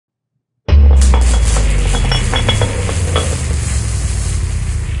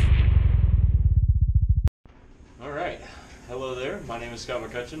name is Scott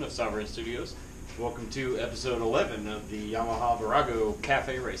McCutcheon of Sovereign Studios. Welcome to episode 11 of the Yamaha Virago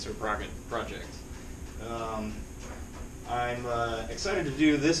Cafe Racer project. I'm excited to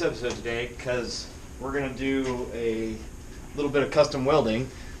do this episode today because we're going to do a little bit of custom welding.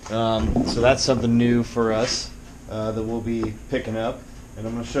 So that's something new for us that we'll be picking up, and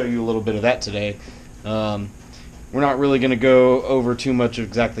I'm going to show you a little bit of that today. We're not really going to go over too much of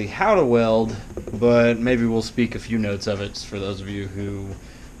exactly how to weld, but maybe we'll speak a few notes of it for those of you who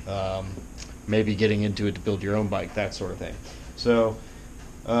may be getting into it to build your own bike, that sort of thing. So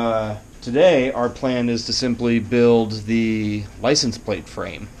today our plan is to simply build the license plate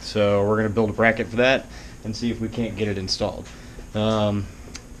frame. So we're going to build a bracket for that and see if we can't get it installed.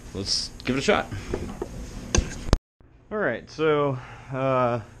 Let's give it a shot. Alright, so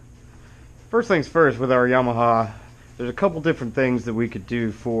first things first, with our Yamaha, there's a couple different things that we could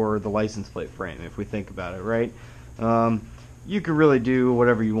do for the license plate frame if we think about it, right? You could really do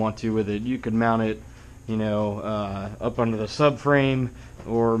whatever you want to with it. You could mount it, you know, up under the subframe,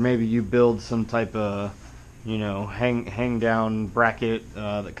 or maybe you build some type of, you know, hang down bracket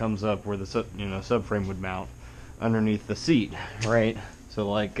that comes up where the subframe would mount underneath the seat, right? So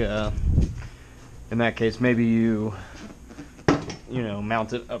like in that case, maybe you know,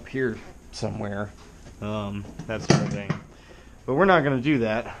 mount it up here somewhere, that sort of thing. But we're not going to do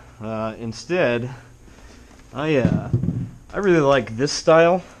that. Instead, I really like this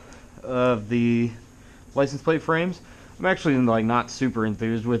style of the license plate frames. I'm actually like not super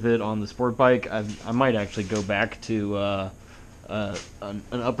enthused with it on the sport bike. I might actually go back to an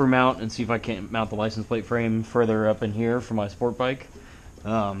upper mount and see if I can't mount the license plate frame further up in here for my sport bike.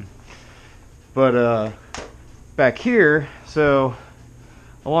 But back here, so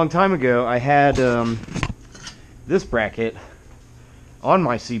a long time ago, I had this bracket on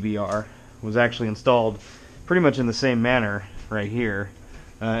my CBR, was actually installed pretty much in the same manner right here.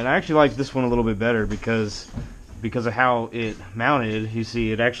 And I actually like this one a little bit better because of how it mounted. You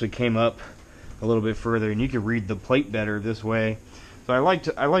see, it actually came up a little bit further, and you could read the plate better this way. So I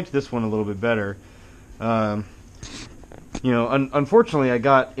liked this one a little bit better. You know, unfortunately, I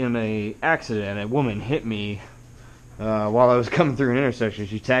got in an accident. A woman hit me while I was coming through an intersection.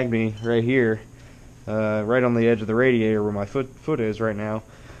 She tagged me right here, right on the edge of the radiator where my foot is right now.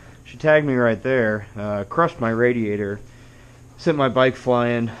 She tagged me right there, crushed my radiator, sent my bike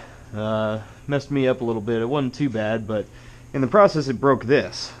flying, messed me up a little bit. It wasn't too bad, but in the process it broke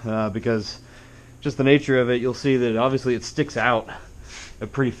this, because just the nature of it, you'll see that obviously it sticks out a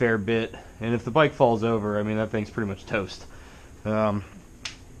pretty fair bit, and if the bike falls over, I mean, that thing's pretty much toast. You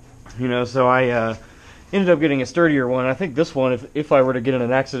know, so I ended up getting a sturdier one. I think this one, if I were to get in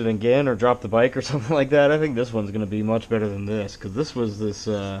an accident again or drop the bike or something like that, I think this one's going to be much better than this, because this was this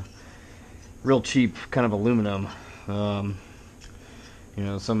real cheap kind of aluminum, you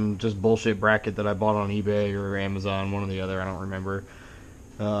know, some just bullshit bracket that I bought on eBay or Amazon, one or the other, I don't remember.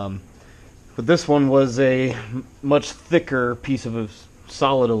 But this one was a much thicker piece of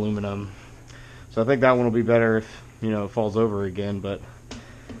solid aluminum, so I think that one will be better if, you know, it falls over again. But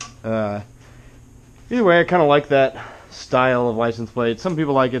either way, I kind of like that style of license plate. Some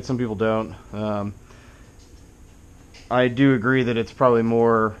people like it, some people don't. I do agree that it's probably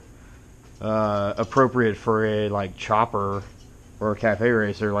more appropriate for a like chopper or a cafe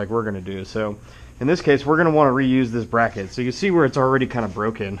racer like we're going to do. So in this case, we're going to want to reuse this bracket. So you see where it's already kind of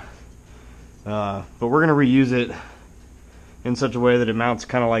broken, but we're going to reuse it in such a way that it mounts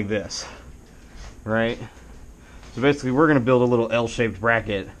kind of like this, right? So basically, we're going to build a little L-shaped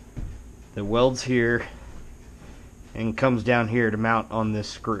bracket that welds here and comes down here to mount on this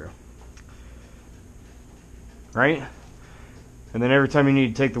screw, right? And then every time you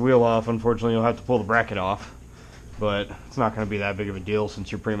need to take the wheel off, unfortunately, you'll have to pull the bracket off, but it's not going to be that big of a deal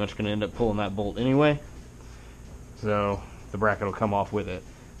since you're pretty much going to end up pulling that bolt anyway, so the bracket will come off with it.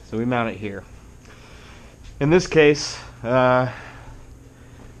 So we mount it here. In this case, I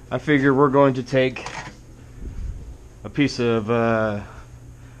figure we're going to take a piece of I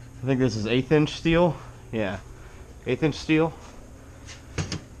think this is 1/8 inch steel. Yeah, 1/8 inch steel.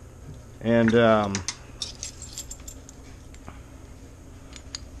 And what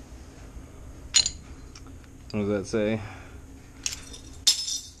does that say?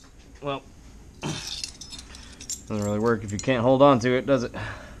 Well, doesn't really work if you can't hold on to it, does it?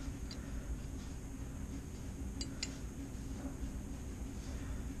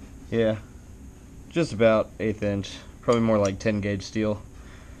 Yeah, just about 1/8 inch. Probably more like 10 gauge steel.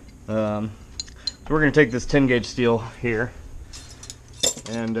 So we're going to take this 10 gauge steel here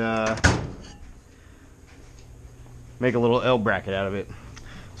and make a little L bracket out of it.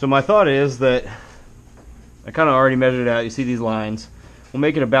 So my thought is that I kind of already measured it out. You see these lines. we'll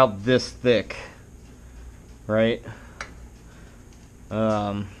make it about this thick, right?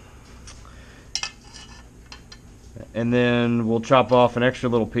 And then we'll chop off an extra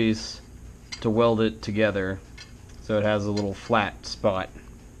little piece to weld it together so it has a little flat spot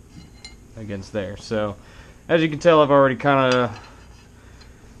against there. So as you can tell, I've already kind of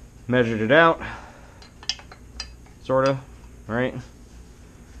measured it out, sort of, right?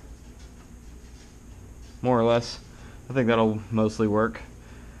 More or less. I think that'll mostly work.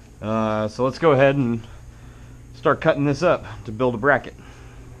 So let's go ahead and start cutting this up to build a bracket.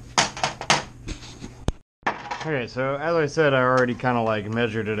 Okay, so as I said, I already kind of like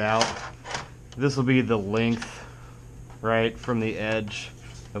measured it out. This will be the length, right, from the edge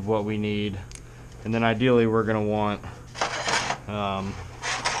of what we need. And then ideally we're going to want,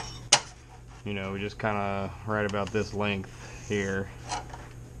 you know, just kind of right about this length here.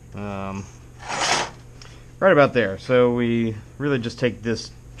 Right about there. So we really just take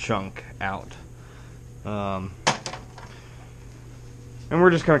this chunk out. And we're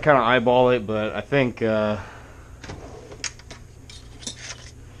just going to kind of eyeball it, but I think the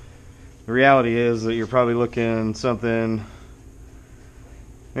reality is that you're probably looking something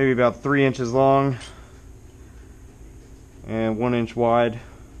maybe about 3 inches long and 1 inch wide,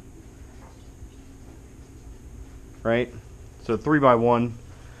 right? So 3 by 1,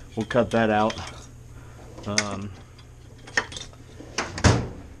 we'll cut that out.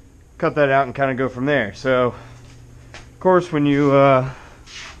 Cut that out and kind of go from there. So of course, when you're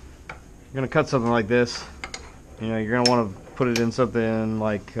gonna cut something like this, you know, you're gonna want to put it in something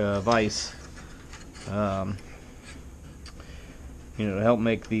like vise, you know, to help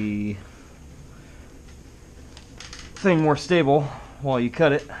make the thing more stable while you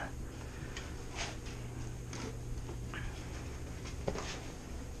cut it.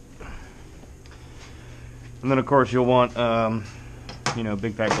 And then of course you'll want you know,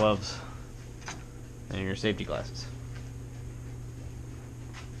 big pack gloves and your safety glasses.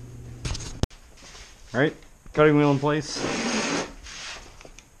 Alright, cutting wheel in place.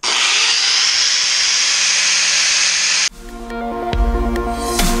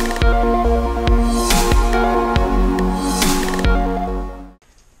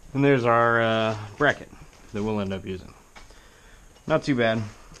 And there's our bracket that we'll end up using. Not too bad.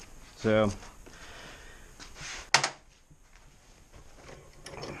 So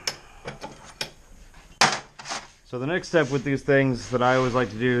the next step with these things that I always like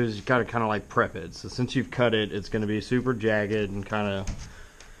to do is you gotta kind of like prep it. So since you've cut it, it's going to be super jagged and kind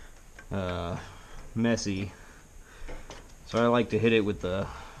of messy. So I like to hit it with the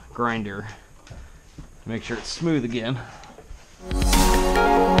grinder to make sure it's smooth again.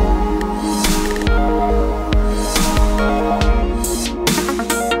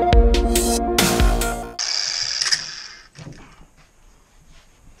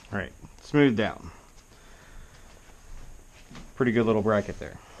 Alright, smooth down. Pretty good little bracket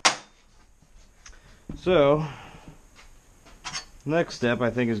there. So next step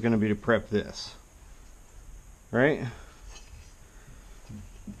I think is going to be to prep this, right?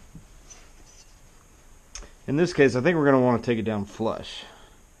 In this case I think we're going to want to take it down flush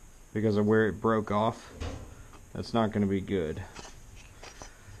because of where it broke off. That's not going to be good.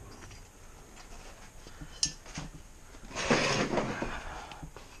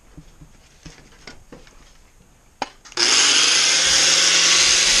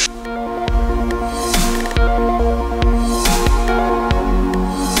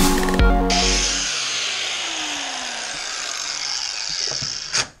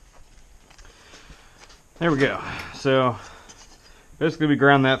 There we go. So basically we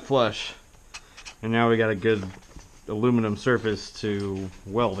ground that flush and now we got a good aluminum surface to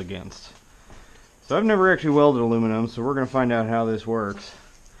weld against. So I've never actually welded aluminum, so we're going to find out how this works.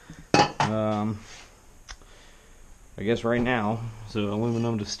 I guess right now. So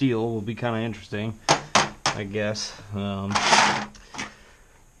aluminum to steel will be kind of interesting, I guess. But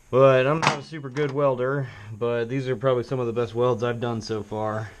I'm not a super good welder, but these are probably some of the best welds I've done so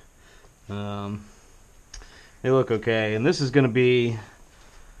far. They look okay, and this is going to be,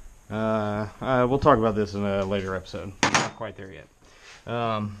 we'll talk about this in a later episode. Not quite there yet.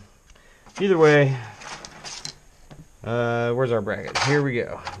 Either way, where's our bracket? Here we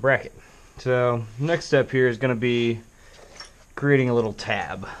go, bracket. So next step here is going to be creating a little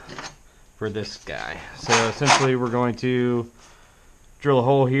tab for this guy. So essentially we're going to drill a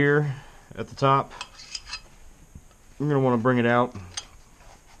hole here at the top. We're going to want to bring it out.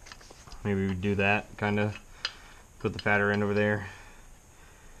 Maybe we do that, kind of. Put the fatter end over there.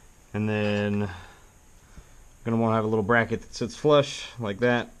 And then I'm going to want to have a little bracket that sits flush like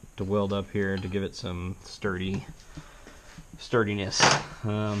that to weld up here to give it some sturdy sturdiness.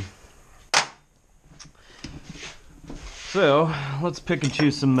 So let's pick and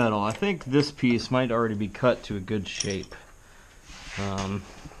choose some metal. I think this piece might already be cut to a good shape.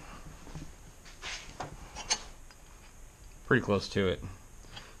 Pretty close to it.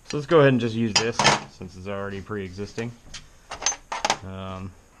 So let's go ahead and just use this since it's already pre-existing. I'll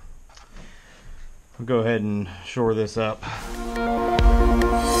go ahead and shore this up.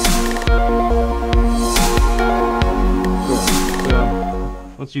 Cool.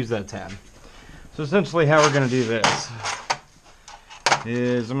 So let's use that tab. So essentially how we're going to do this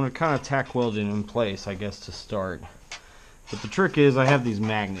is I'm going to kind of tack weld it in place, I guess, to start. But the trick is I have these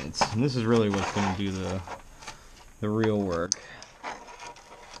magnets, and this is really what's going to do the real work.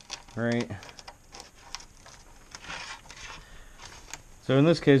 Right? So in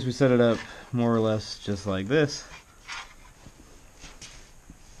this case we set it up more or less just like this.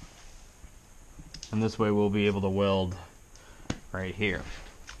 And this way we'll be able to weld right here.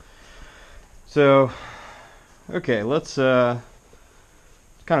 So, okay, let's kind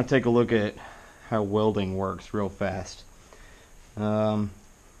of take a look at how welding works real fast. None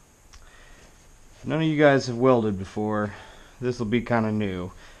of you guys have welded before. This will be kind of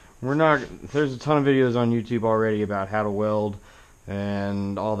new. There's a ton of videos on YouTube already about how to weld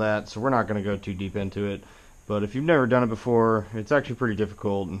and all that, so we're not going to go too deep into it. But if you've never done it before, it's actually pretty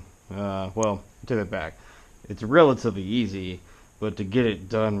difficult. Well, take that back. It's relatively easy, but to get it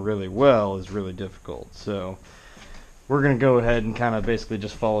done really well is really difficult. So we're going to go ahead and kind of basically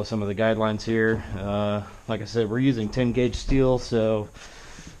just follow some of the guidelines here. Like I said, we're using 10 gauge steel, so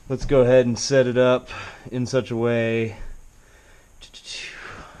let's go ahead and set it up in such a way.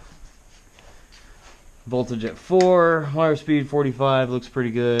 Voltage at 4, wire speed 45, looks pretty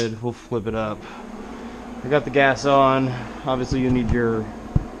good. We'll flip it up. I got the gas on. Obviously you need your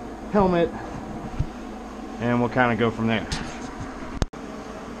helmet, and we'll kind of go from there.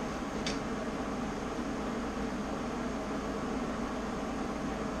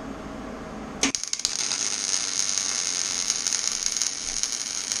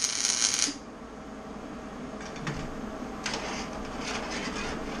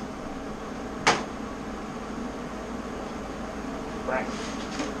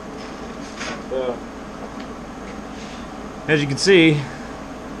 So, as you can see,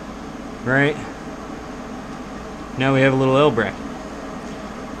 right, now we have a little L bracket.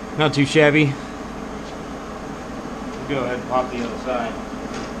 Not too shabby. We'll go ahead and pop the other side.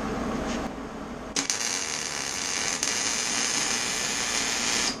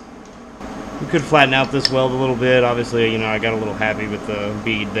 We could flatten out this weld a little bit. Obviously, you know, I got a little happy with the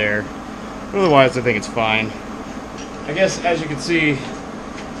bead there. But otherwise, I think it's fine. I guess, as you can see,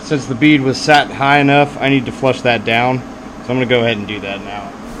 since the bead was sat high enough, I need to flush that down. So I'm going to go ahead and do that now.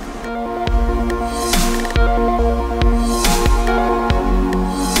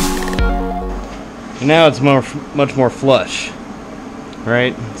 And now it's much more flush,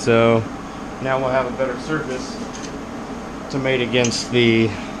 right? So now we'll have a better surface to mate against the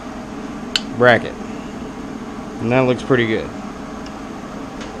bracket. And that looks pretty good.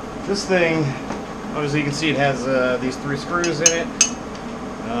 This thing, obviously you can see it has these 3 screws in it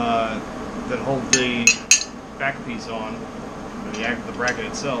that hold the back piece on, or the bracket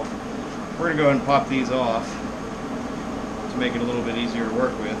itself. We're going to go ahead and pop these off to make it a little bit easier to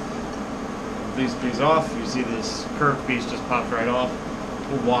work with. With these pieces off, you see this curved piece just popped right off.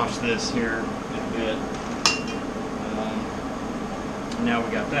 We'll wash this here in a bit. Now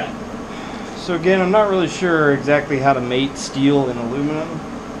we got that. So again, I'm not really sure exactly how to mate steel and aluminum.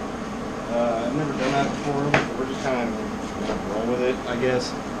 I've never done that before, but we're just kind of roll with it, I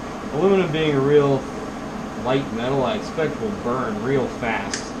guess. Aluminum being a real light metal, I expect will burn real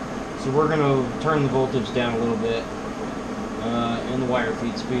fast. So we're going to turn the voltage down a little bit, and the wire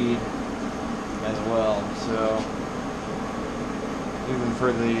feed speed as well. So even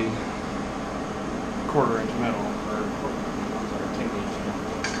for the 1/4 inch metal, or I'm sorry, 10 gauge.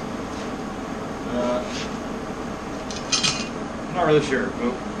 I'm not really sure,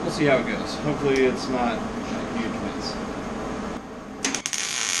 but we'll see how it goes. Hopefully it's not a huge mess.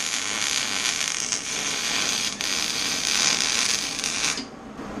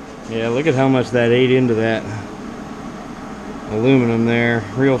 Yeah, look at how much that ate into that aluminum there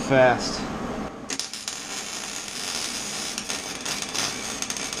real fast.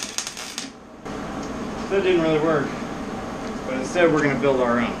 That didn't really work, but instead we're going to build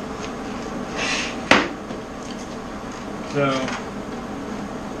our own. So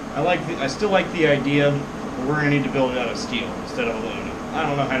I still like the idea, but we're going to need to build it out of steel instead of aluminum. I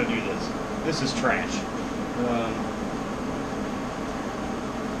don't know how to do this. This is trash.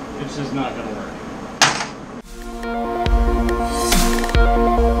 It's just not going to work.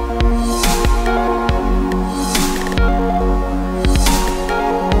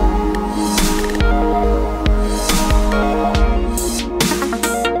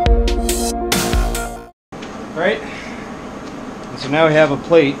 Right? And so now we have a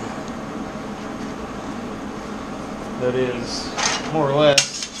plate that is more or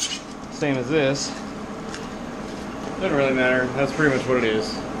less the same as this. Doesn't really matter. That's pretty much what it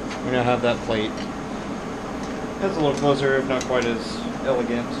is. We now have that plate. That's a little closer, if not quite as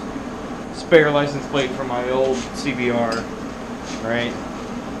elegant. Spare license plate from my old CBR, right?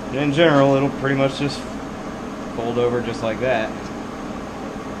 And in general, it'll pretty much just fold over just like that.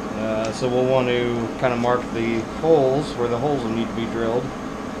 So we'll want to kind of mark the holes where the holes will need to be drilled,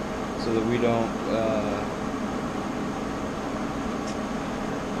 so that we don't,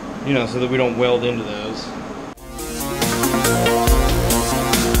 so that we don't weld into those.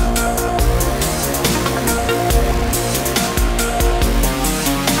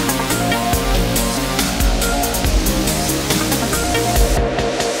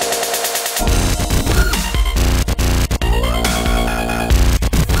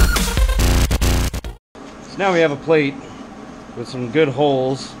 Now we have a plate with some good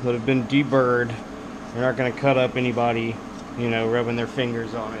holes that have been deburred. They're not going to cut up anybody, rubbing their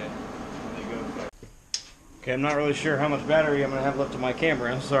fingers on it. Okay, I'm not really sure how much battery I'm going to have left on my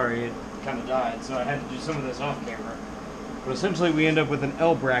camera. I'm sorry, it kind of died, so I had to do some of this off camera. But essentially we end up with an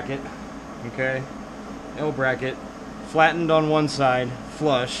L bracket, okay? L bracket, flattened on one side,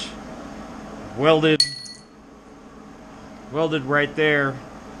 flush, welded right there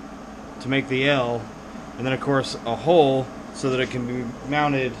to make the L. And then, of course, a hole so that it can be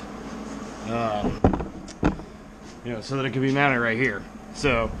mounted, so that it can be mounted right here.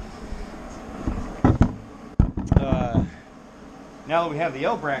 So, now that we have the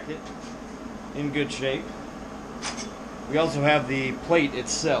L bracket in good shape, we also have the plate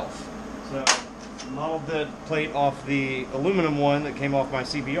itself. So, I modeled the plate off the aluminum one that came off my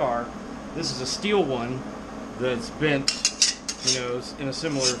CBR. This is a steel one that's bent, in a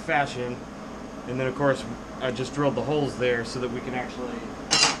similar fashion. And then, of course, I just drilled the holes there so that we can actually,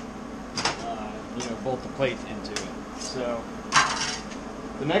 bolt the plate into it. So,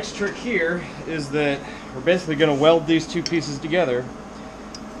 the next trick here is that we're basically going to weld these two pieces together.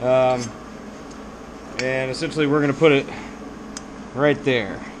 And essentially we're going to put it right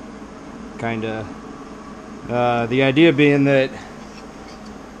there. Kind of. The idea being that,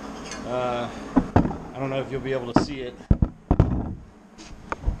 I don't know if you'll be able to see it.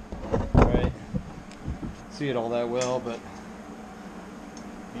 See it all that well, but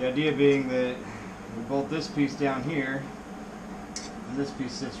the idea being that we bolt this piece down here, and this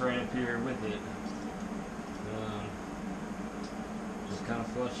piece sits right up here with it. Just kind of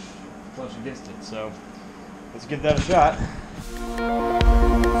flush against it. So let's give that a shot.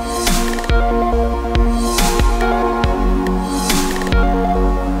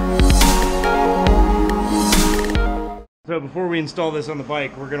 So before we install this on the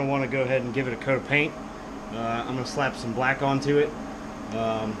bike, we're going to want to go ahead and give it a coat of paint. I'm going to slap some black onto it,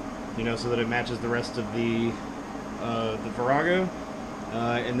 so that it matches the rest of the Virago,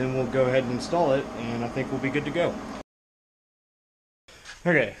 and then we'll go ahead and install it, and I think we'll be good to go.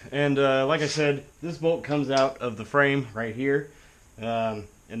 Okay, and like I said, this bolt comes out of the frame right here, and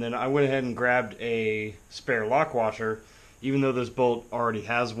then I went ahead and grabbed a spare lock washer, even though this bolt already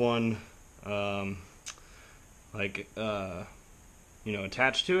has one,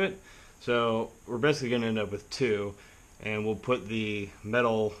 attached to it. So we're basically going to end up with two, and we'll put the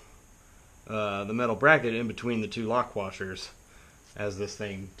metal bracket in between the two lock washers as this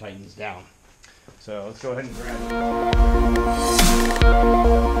thing tightens down. So let's go ahead and grab it.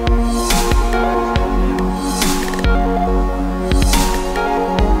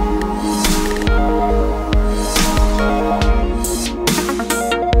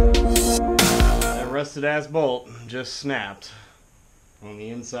 That rusted ass bolt just snapped on the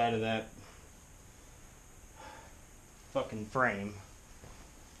inside of that fucking frame.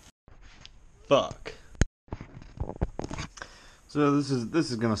 Fuck. So this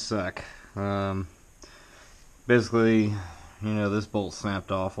is gonna suck. Basically, this bolt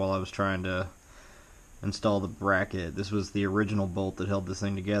snapped off while I was trying to install the bracket. This was the original bolt that held this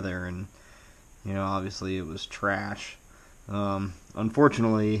thing together, and obviously it was trash.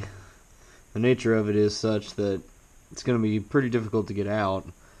 Unfortunately, the nature of it is such that it's going to be pretty difficult to get out,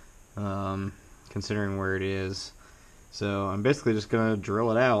 considering where it is. So I'm basically just going to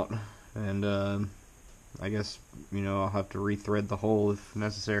drill it out, and I guess I'll have to rethread the hole if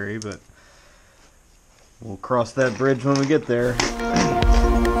necessary, but we'll cross that bridge when we get there.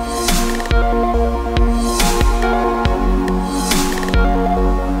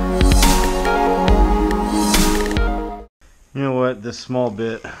 what, this small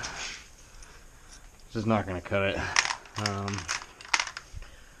bit is just not going to cut it.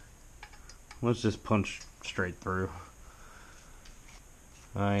 Let's just punch straight through.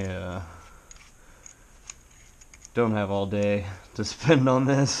 I don't have all day to spend on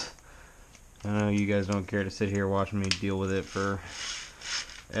this. I know you guys don't care to sit here watching me deal with it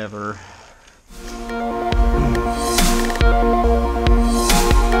forever.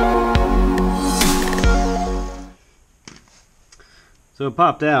 So it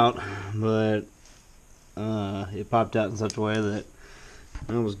popped out, but it popped out in such a way that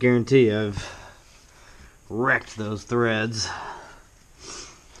I almost guarantee I've wrecked those threads.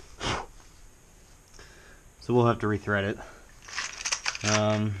 So we'll have to rethread it.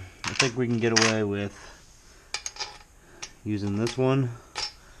 I think we can get away with using this one,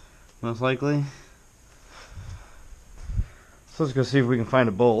 most likely. So let's go see if we can find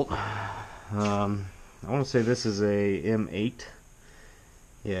a bolt. I want to say this is a M8.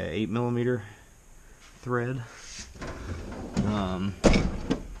 Yeah, 8mm thread.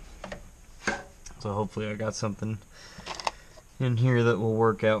 So hopefully I got something in here that will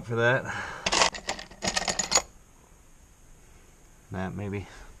work out for that. That maybe.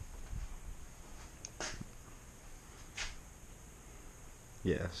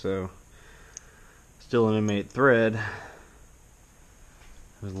 Yeah, so still an M8 thread. It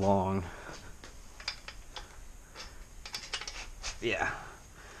was long. Yeah.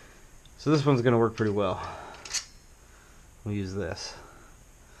 So this one's gonna work pretty well. We'll use this.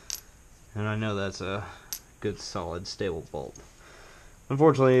 And I know that's a good solid stable bolt.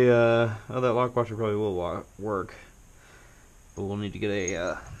 Unfortunately, that lock washer probably will work. But we'll need to get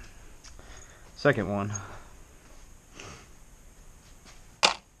a second one.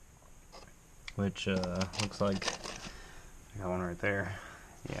 Which looks like I got one right there.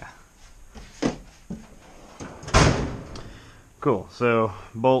 Yeah. Cool. So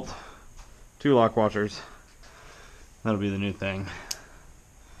bolt, 2 lock washers. That'll be the new thing.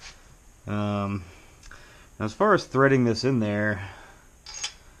 As far as threading this in there,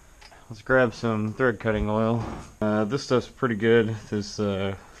 let's grab some thread cutting oil. This stuff's pretty good. This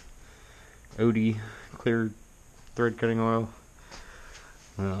OD clear thread cutting oil.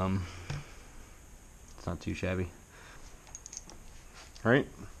 It's not too shabby. Right?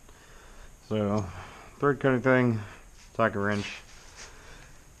 So, thread cutting thing, socket wrench.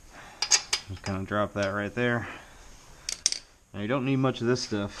 Just kind of drop that right there. Now you don't need much of this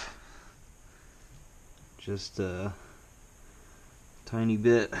stuff. Just a tiny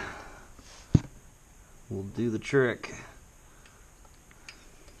bit will do the trick.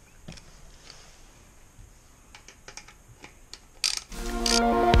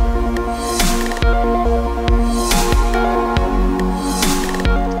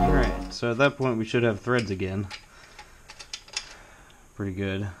 So at that point we should have threads again. Pretty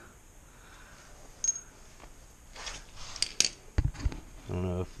good. I don't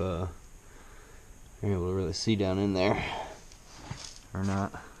know if you're able to really see down in there or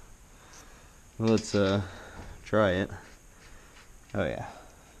not. Well, let's try it. Oh yeah.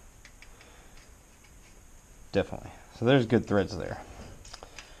 Definitely. So there's good threads there.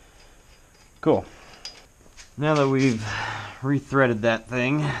 Cool. Now that we've rethreaded that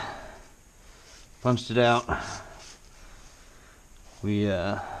thing, punched it out,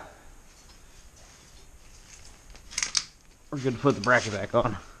 we're good to put the bracket back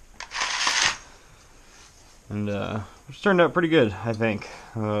on. And it's turned out pretty good, I think,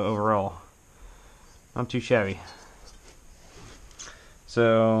 overall. Not too shabby.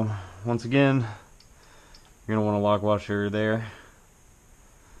 So, once again, you're going to want a lock washer there.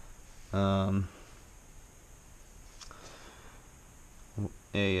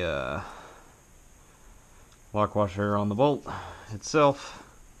 A lock washer on the bolt itself,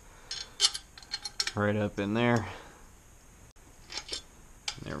 right up in there.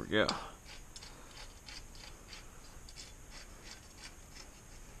 There we go.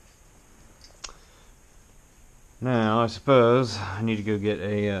 Now I suppose I need to go get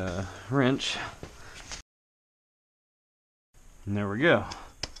a wrench. And there we go.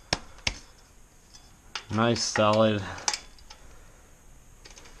 Nice solid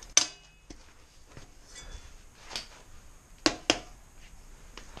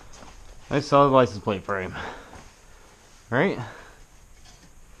license plate frame, right?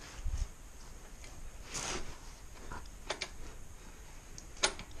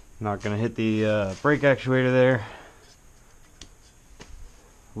 Not gonna hit the brake actuator there.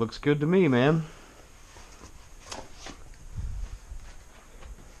 Looks good to me, man.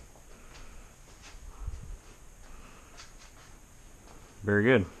 Very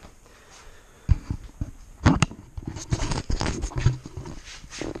good.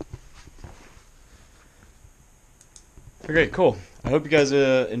 Okay, cool. I hope you guys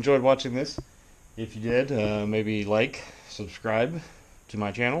enjoyed watching this. If you did, maybe like, subscribe to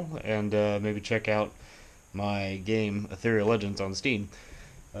my channel, and maybe check out my game Ethereal Legends on Steam.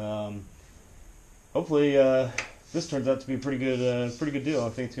 Hopefully, this turns out to be a pretty good deal. I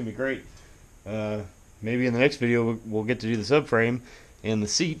think it's gonna be great. Maybe in the next video we'll get to do the subframe and the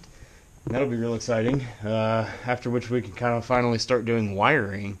seat. That'll be real exciting. After which we can kind of finally start doing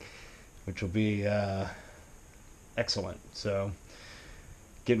wiring, which will be excellent. So,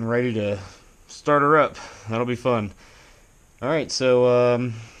 getting ready to start her up. That'll be fun. Alright,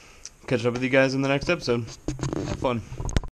 so catch up with you guys in the next episode. Have fun.